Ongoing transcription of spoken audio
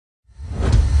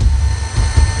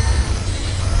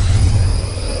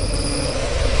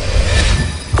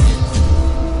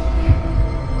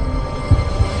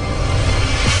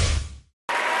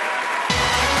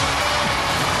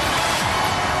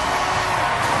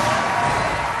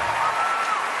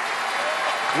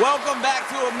Welcome back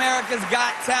to America's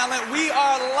Got Talent. We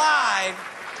are live.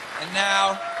 And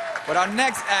now, with our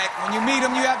next act, when you meet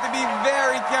him, you have to be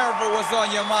very careful what's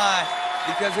on your mind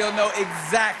because he'll know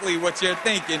exactly what you're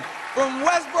thinking. From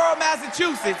Westboro,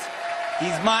 Massachusetts,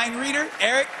 he's mind reader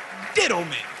Eric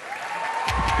Diddleman.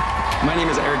 My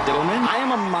name is Eric Diddleman. I am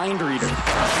a mind reader.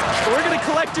 We're going to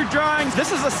collect your drawings.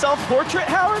 This is a self-portrait,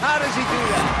 Howard? How does he do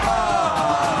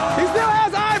that? He still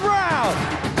has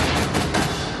eyebrows!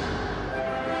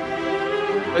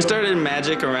 I started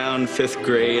magic around 5th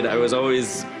grade. I was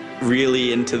always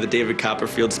really into the David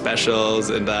Copperfield specials,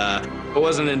 and it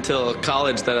wasn't until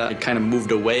college that I kind of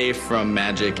moved away from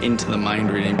magic into the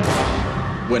mind reading.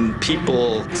 When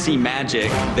people see magic,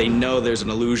 they know there's an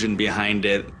illusion behind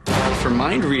it. For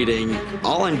mind reading,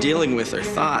 all I'm dealing with are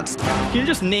thoughts. Can you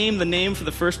just name the name for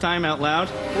the first time out loud?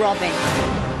 Robin.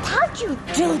 How'd you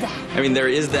do that? I mean, there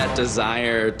is that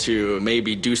desire to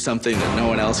maybe do something that no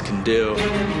one else can do.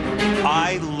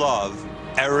 I love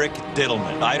Eric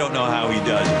Diddleman. I don't know how he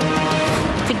does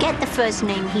it. Forget the first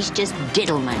name, he's just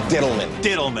Diddleman. Diddleman.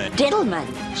 Diddleman.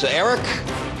 Diddleman. So, Eric,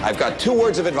 I've got 2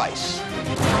 words of advice.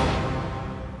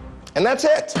 And that's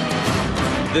it.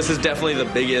 This is definitely the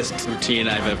biggest routine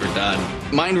I've ever done.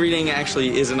 Mind reading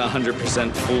actually isn't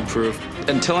 100% foolproof.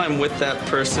 Until I'm with that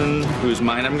person whose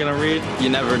mind I'm gonna read, you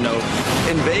never know.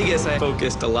 In Vegas, I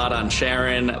focused a lot on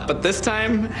Sharon, but this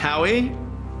time, Howie,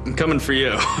 I'm coming for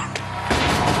you.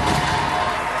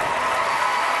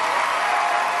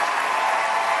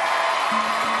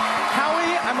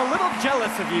 Howie, I'm a little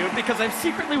jealous of you because I've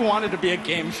secretly wanted to be a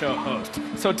game show host.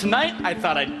 So tonight, I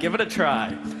thought I'd give it a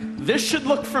try. This should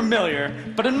look familiar,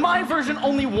 but in my version,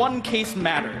 only one case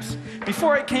matters.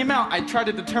 Before it came out, I tried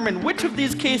to determine which of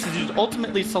these cases you'd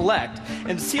ultimately select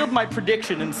and sealed my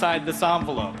prediction inside this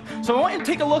envelope. So I want you to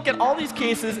take a look at all these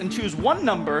cases and choose one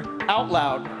number out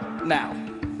loud now.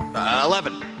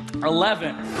 11.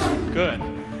 11. Good.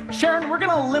 Sharon, we're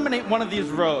going to eliminate one of these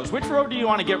rows. Which row do you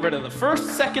want to get rid of? The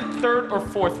first, second, third, or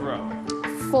fourth row?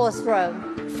 Fourth row.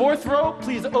 Fourth row,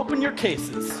 please open your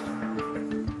cases.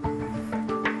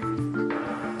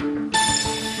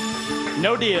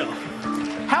 No deal.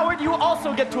 Howard, you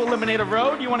also get to eliminate a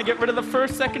row. Do you want to get rid of the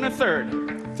first, second, or third?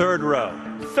 Third row.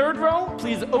 Third row,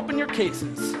 please open your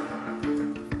cases.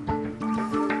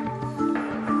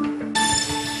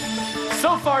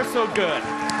 So far, so good.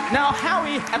 Now,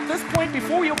 Howie, at this point,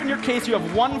 before we open your case, you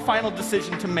have one final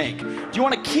decision to make. Do you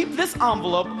want to keep this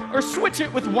envelope or switch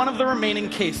it with one of the remaining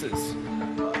cases?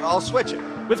 I'll switch it.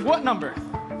 With what number?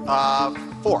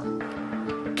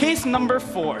 4. Case number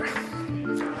 4.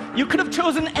 You could have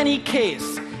chosen any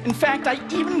case. In fact, I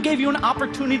even gave you an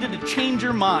opportunity to change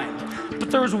your mind.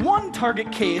 But there was one target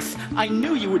case I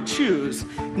knew you would choose,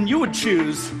 and you would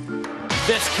choose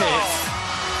this case.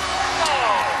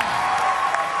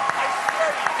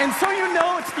 And so you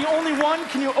know it's the only one.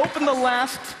 Can you open the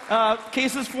last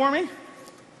cases for me?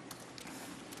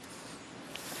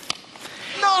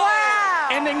 No! Wow!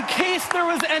 And in case there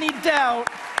was any doubt,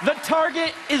 the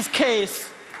target is case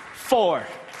 4.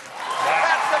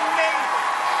 That's amazing.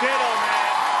 Diddleman.